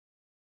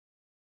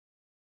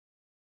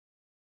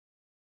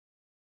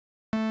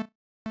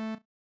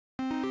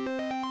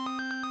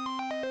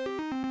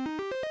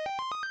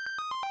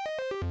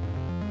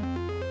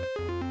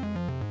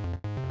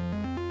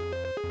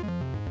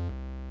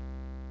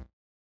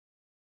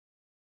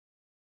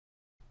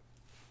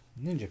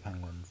Ninja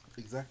penguins.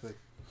 Exactly.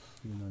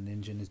 Even though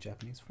Ninjin is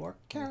Japanese for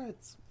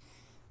carrots.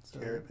 So,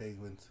 carrot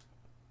penguins.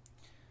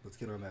 Let's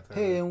get on that time.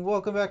 Hey, and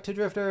welcome back to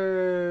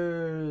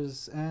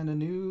Drifters and a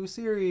new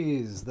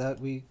series that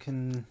we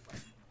can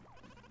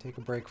take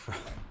a break from.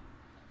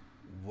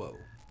 Whoa.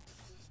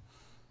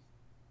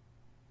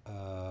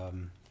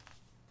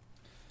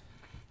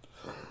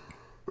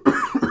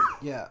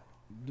 Yeah,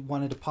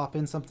 wanted to pop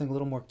in something a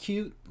little more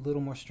cute, a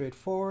little more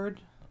straightforward,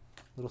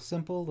 a little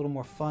simple, a little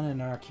more fun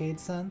in an arcade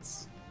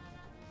sense.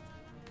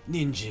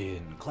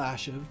 Ninjin,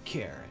 Clash of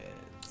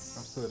Carrots.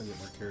 I'm still gonna get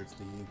more carrots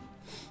to you.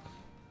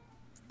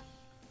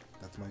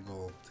 That's my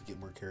goal, to get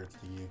more carrots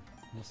to you.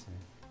 We'll see.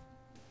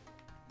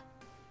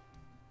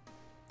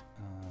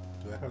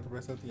 Do I have to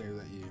press something or is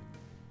that you?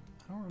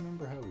 I don't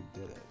remember how we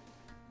did it.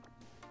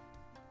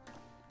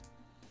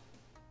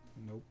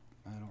 Nope,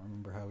 I don't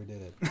remember how we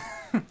did it.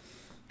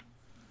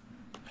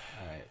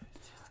 Alright.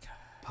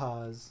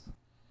 Pause.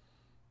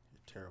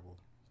 You're terrible.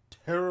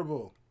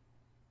 Terrible!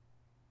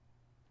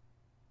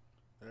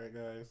 Alright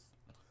guys.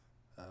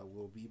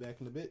 We'll be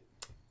back in a bit.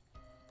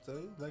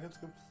 So, like and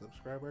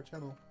subscribe our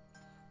channel.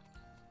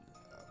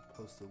 I'll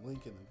post the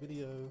link in the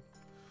video.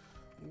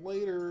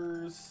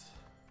 Laters!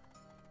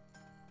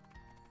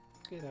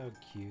 Look at how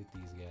cute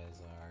these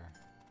guys are.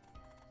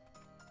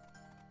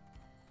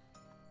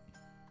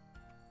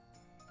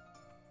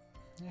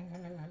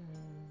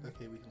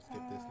 Okay, we can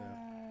skip this now.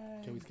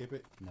 Can we skip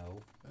it?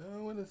 No. I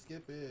don't want to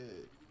skip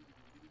it.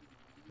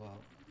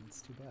 Well,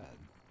 it's too bad.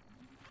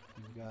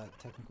 You've got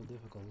technical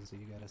difficulties, so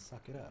you gotta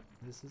suck it up.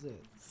 This is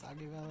it.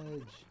 Sagi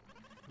Village.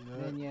 You know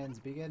Minions,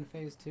 begin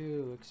phase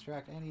 2.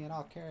 Extract any and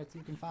all carrots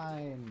you can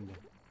find.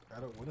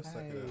 I don't want to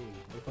suck it up.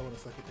 What if I want to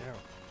suck it down?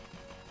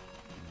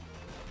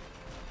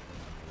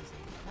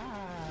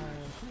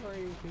 Who are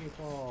you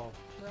people?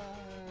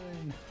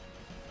 Run!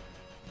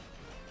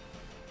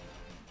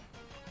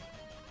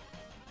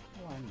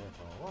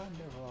 Wonderful,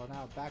 wonderful.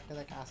 Now back to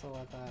the castle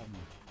with them.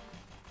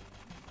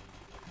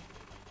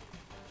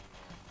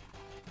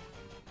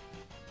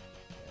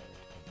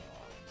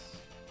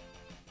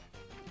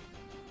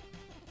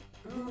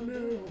 Oh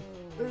no!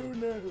 Oh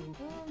no!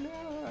 Oh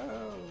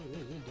no!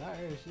 There's a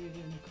dire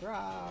season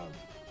crop!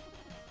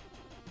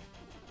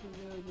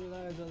 The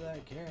relies on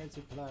that carrot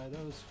supply,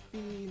 those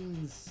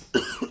fiends!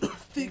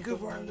 Think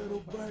of our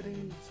little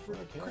buddies, for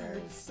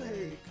Christ's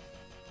sake!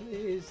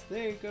 Please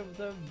think of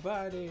the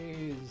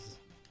buddies!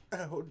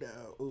 Oh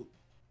no! Ooh,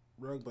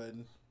 wrong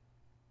button.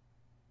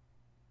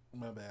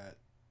 My bad.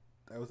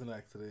 That was an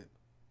accident.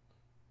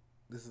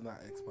 This is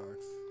not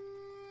Xbox.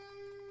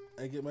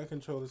 I get my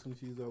controllers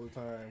confused all the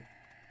time.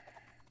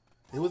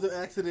 It was an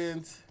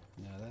accident.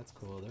 No, that's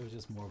cool. There was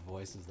just more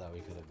voices that we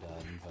could have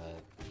done,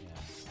 but yeah.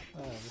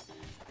 Whatever.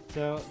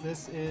 So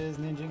this is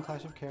Ninjin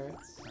Clash of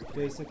Carrots.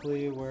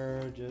 Basically,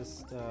 we're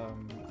just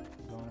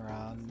going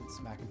around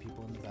smacking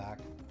people in the back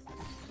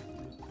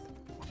and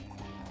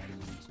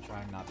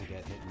trying not to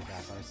get hit in the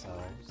back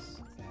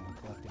ourselves and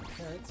collecting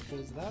carrots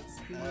because that's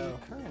the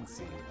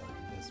currency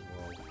of this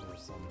world for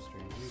some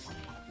strange reason.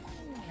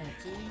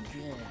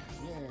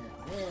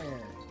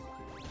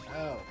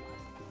 Oh.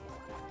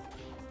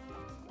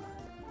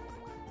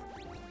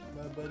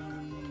 My buddies.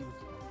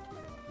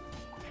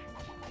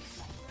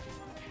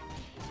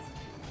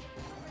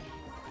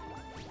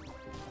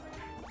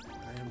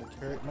 I am the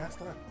carrot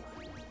master.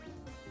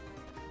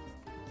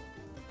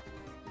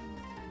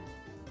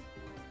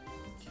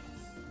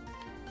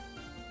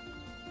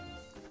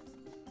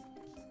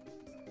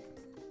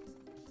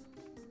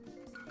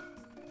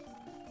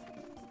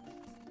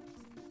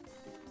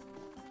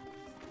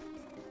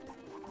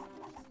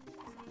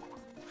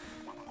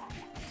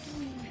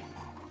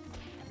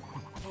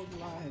 Hold the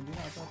line, do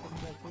not let them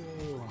get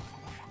through.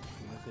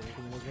 Unless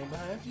anything was going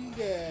behind you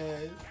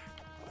guys.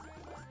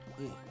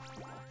 Yeah.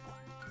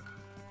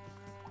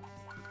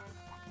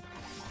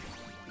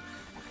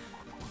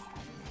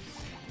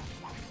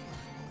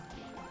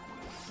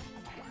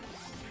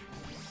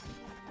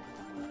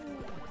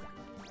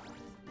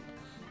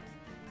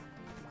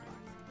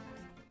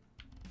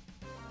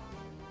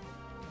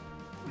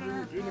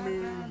 Enemy.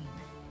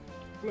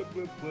 Blub,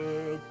 blub,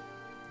 blub.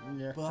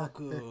 Yeah.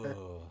 Baku.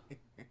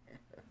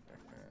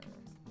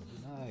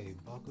 Hey,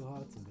 Baku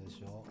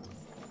Hatsubisho.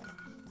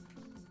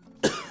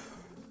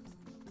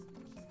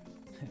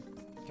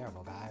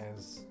 Careful,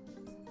 guys.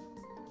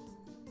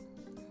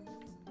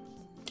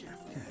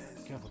 Careful,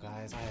 guys. Careful,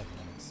 guys. I have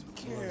an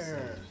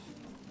explosive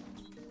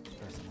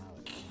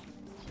personality.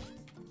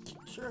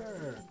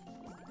 Sure.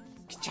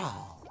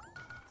 Ka-chow!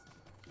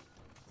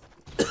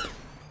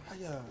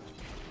 Hiya.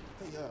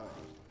 Hiya.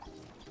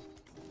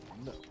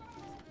 No.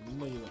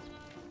 No, you don't.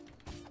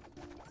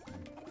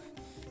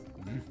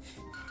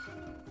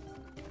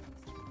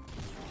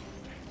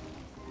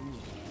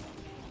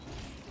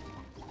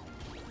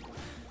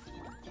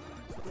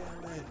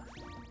 Damn it.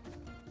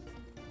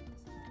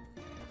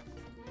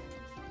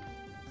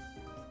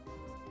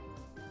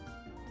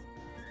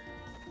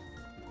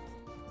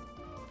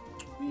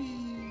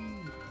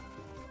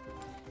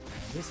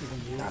 This is a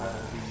move that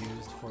will be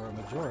used for a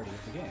majority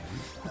of the game.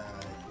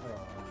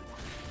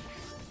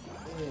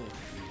 Use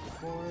it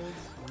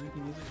forwards, or you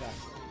can use it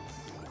backwards.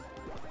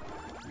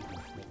 You can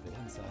flip it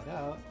inside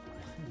out,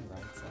 and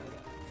right side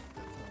up.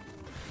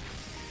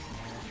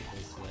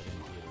 This let in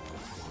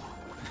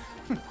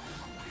here.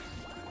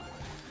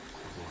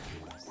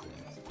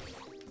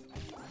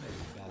 There,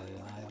 you got it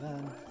an eye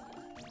then.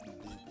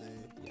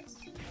 Yes.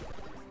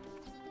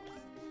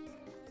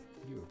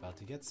 You were about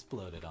to get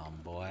exploded on,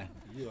 boy.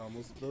 You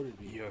almost exploded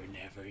me. You're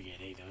never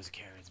getting those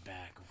carrots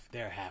back.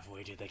 They're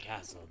halfway to the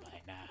castle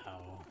by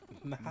now.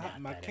 Not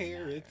my that it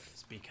carrots.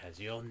 matters, because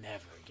you'll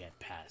never get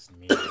past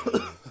me.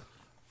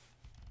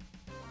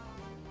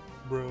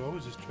 Bro, I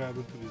was just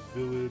traveling through this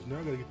village. Now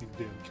I gotta get these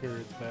damn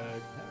carrots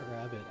back. That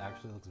rabbit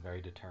actually looks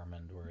very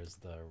determined, whereas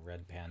the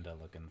red panda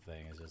looking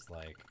thing is just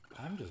like,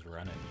 I'm just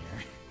running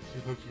here.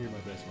 You're my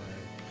best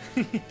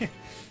friend.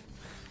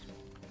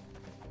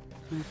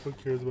 Who the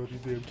fuck cares about these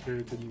damn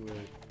carrots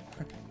anyway?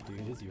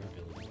 Dude, it's your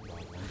village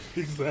problem.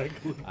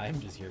 Exactly. I'm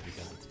just here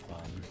because it's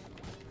fun.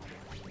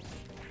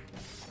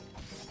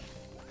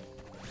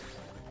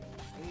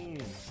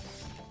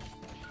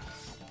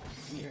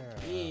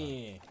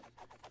 Yeah.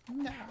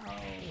 No!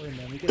 And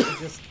then we get to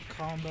just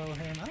combo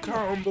him. I don't know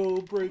Combo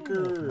if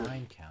breaker.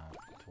 mine count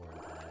toward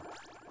that.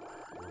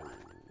 Ooh,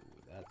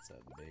 that's a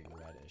big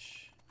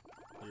reddish.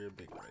 You're a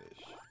big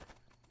reddish.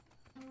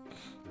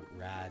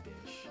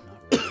 Radish,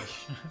 not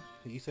reddish.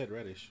 You said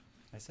reddish.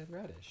 I said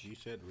reddish. You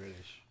said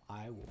reddish.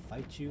 I will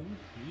fight you.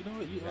 You know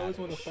what? You always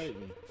want to fight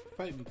me.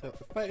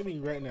 Fight me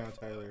right now,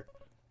 Tyler.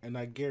 And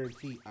I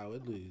guarantee I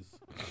would lose.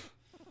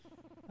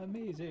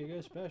 Amazing,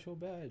 a special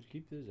badge.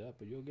 Keep this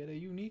up and you'll get a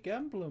unique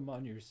emblem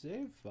on your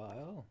save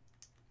file.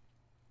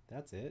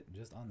 That's it?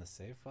 Just on the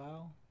save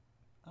file?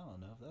 I don't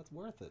know if that's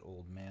worth it,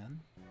 old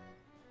man.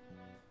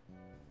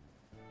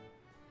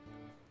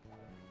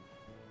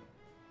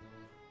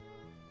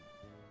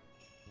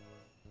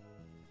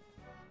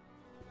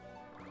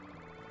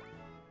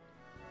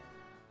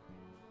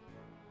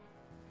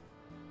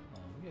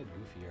 We had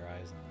goofier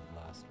eyes in the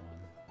last one.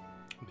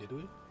 Did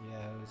we?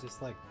 Yeah, it was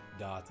just like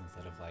dots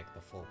instead of like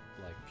the full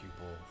like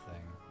pupil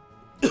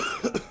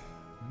thing.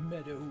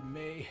 Meadow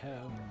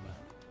Mayhem.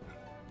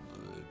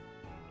 Do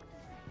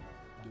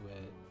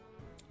it.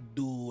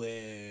 Do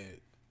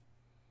it.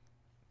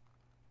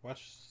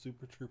 Watch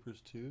Super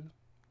Troopers 2.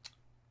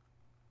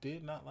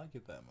 Did not like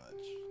it that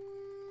much.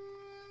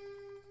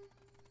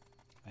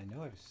 I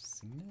know I've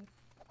seen it.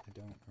 I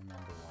don't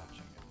remember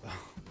watching it though.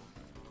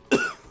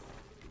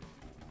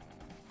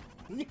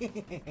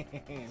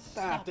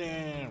 Stop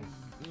them!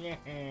 Yeah.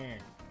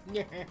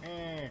 Yeah.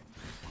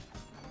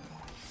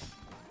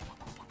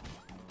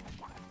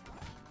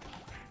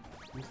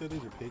 You said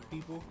these are pig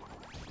people?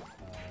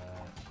 No,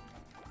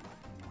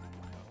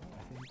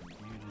 I think you just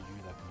drew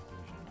that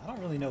conclusion. I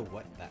don't really know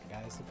what that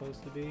guy is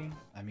supposed to be.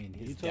 I mean,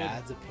 his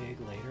dad's a pig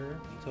later.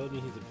 You told me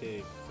he's a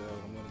pig, so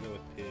I'm gonna go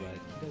with pig. But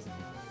he doesn't.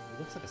 He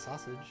looks like a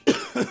sausage.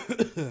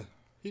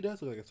 He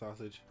does look like a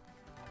sausage.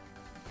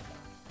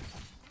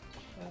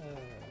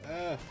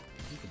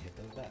 You can hit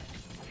those back.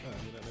 Oh, I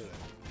did not know that.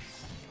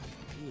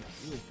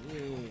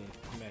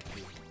 Smack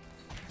you.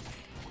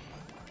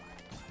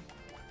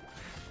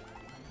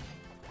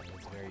 And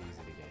it's very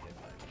easy to get hit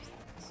by these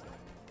things, so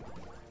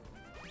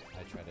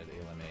I try to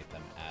eliminate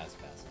them as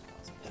fast as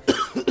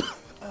possible.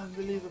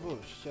 Unbelievable.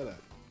 Shut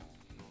up.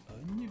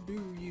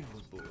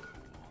 Unbelievable.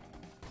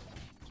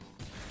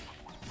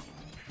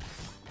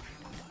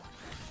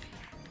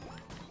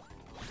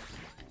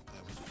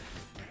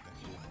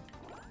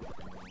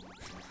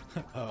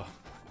 Oh.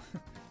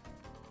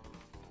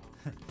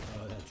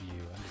 Oh, that's you.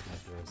 I'm just gonna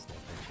throw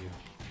stuff at you.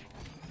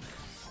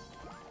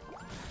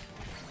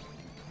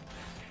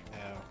 Ow.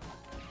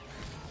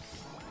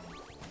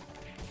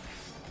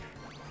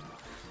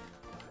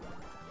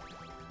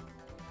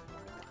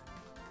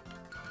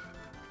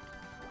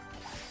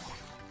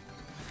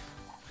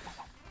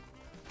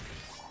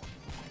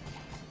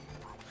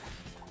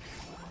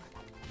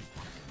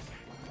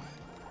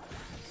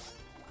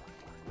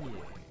 Yeah,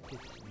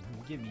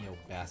 give me your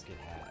basket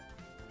hat.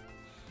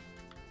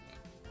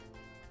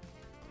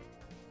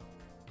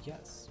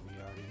 Yes, we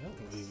already know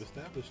this. We've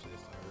established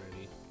this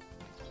already.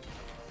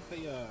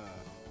 Hey,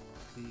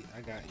 see, I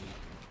got you.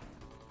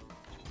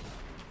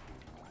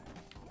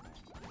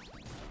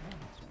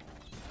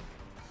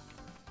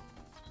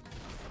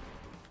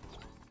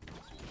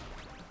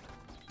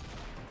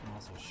 You can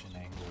also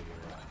shenangle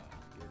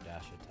your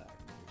dash attack.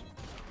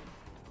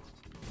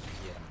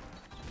 Get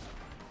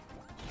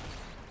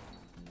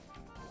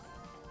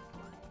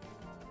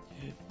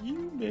him. You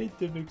made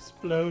them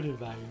explode in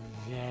my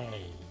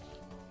way.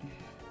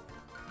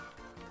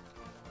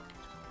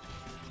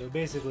 So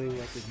basically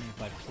what this means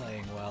by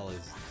playing well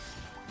is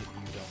if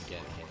you don't get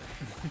hit.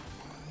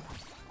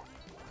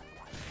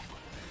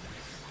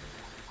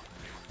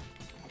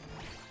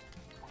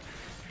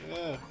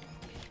 Yeah.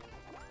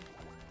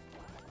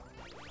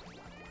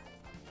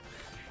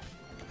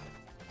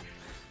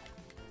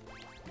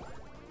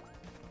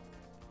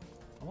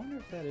 I wonder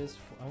if that is.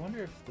 I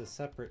wonder if the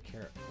separate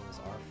carrot pools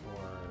are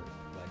for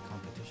like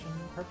competition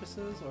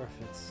purposes, or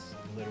if it's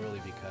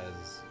literally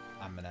because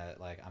I'm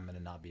gonna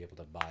not be able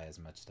to buy as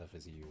much stuff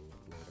as you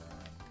later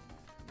on.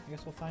 I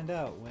guess we'll find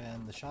out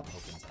when the shop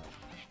opens up.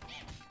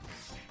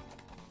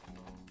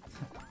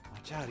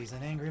 Watch out, he's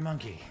an angry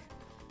monkey.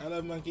 I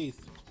love monkeys.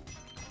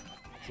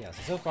 Yeah,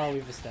 so far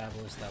we've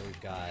established that we've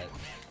got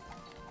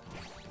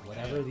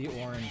whatever the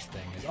orange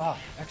thing is. Ah,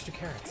 extra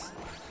carrots.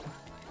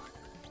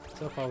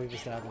 So far we've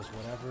established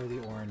whatever the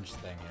orange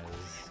thing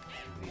is.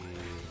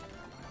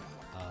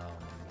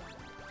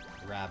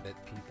 The rabbit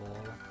people,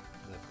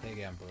 the pig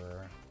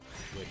emperor,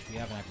 which we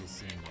haven't actually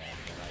seen yet,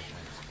 but I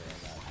can spoil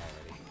that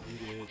already. We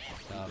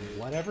did.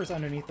 Whatever's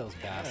underneath those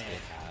basket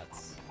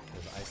hats,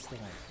 because I still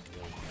don't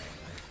really know.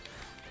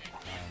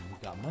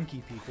 We've got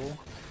monkey people.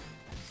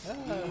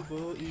 Ah,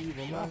 Evil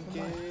get off of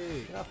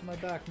monkey. get off of my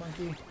back,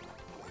 monkey.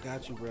 I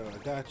got you, bro. I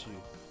got you.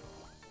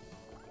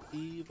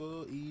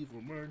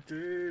 Evil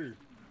monkey.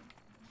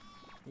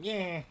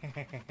 Yeah.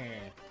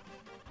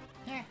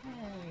 Hey,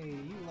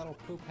 you little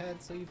poop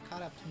head, so you've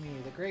caught up to me,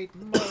 the great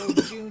Mo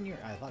Jr.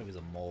 I thought he was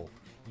a mole.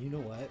 You know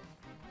what?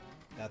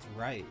 That's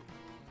right.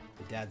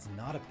 The dad's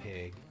not a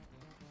pig.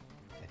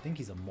 I think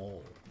he's a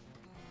mole.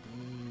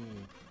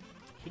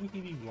 Shouldn't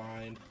he be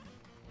blind?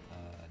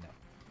 No.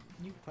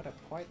 You've put up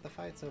quite the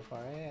fight so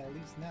far, eh? At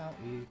least now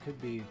he could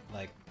be,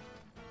 like,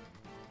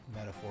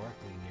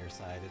 metaphorically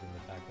nearsighted in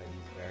the fact that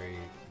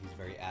he's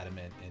very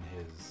adamant in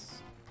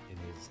his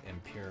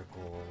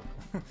empirical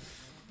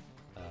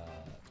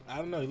I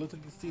don't know. He looks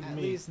like he's see to At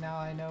me. least now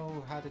I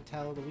know how to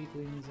tell the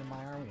weaklings in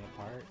my army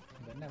apart.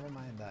 But never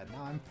mind that.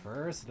 Now I'm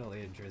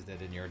personally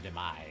interested in your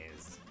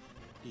demise.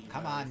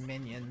 Come on,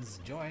 minions.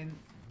 Join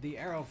the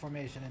arrow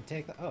formation and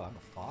take the... Oh, I'm a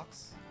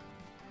fox?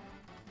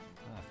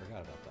 Oh, I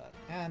forgot about that.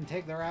 And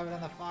take the rabbit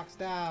and the fox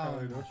down.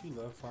 Tyler, don't you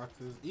love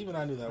foxes? Even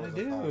I knew that was I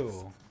a fox.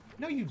 do.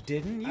 No, you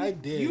didn't. I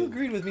did. You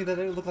agreed with me that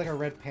it looked like a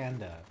red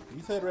panda.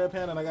 You said red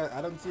panda, and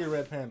I don't see a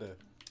red panda.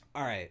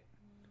 All right.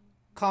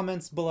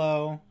 Comments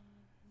below.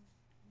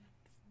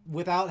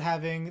 Without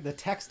having the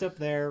text up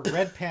there,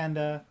 red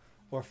panda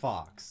or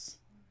fox.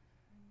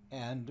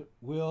 And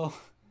we'll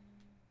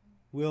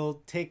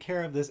take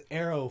care of this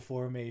arrow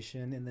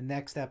formation in the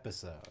next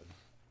episode.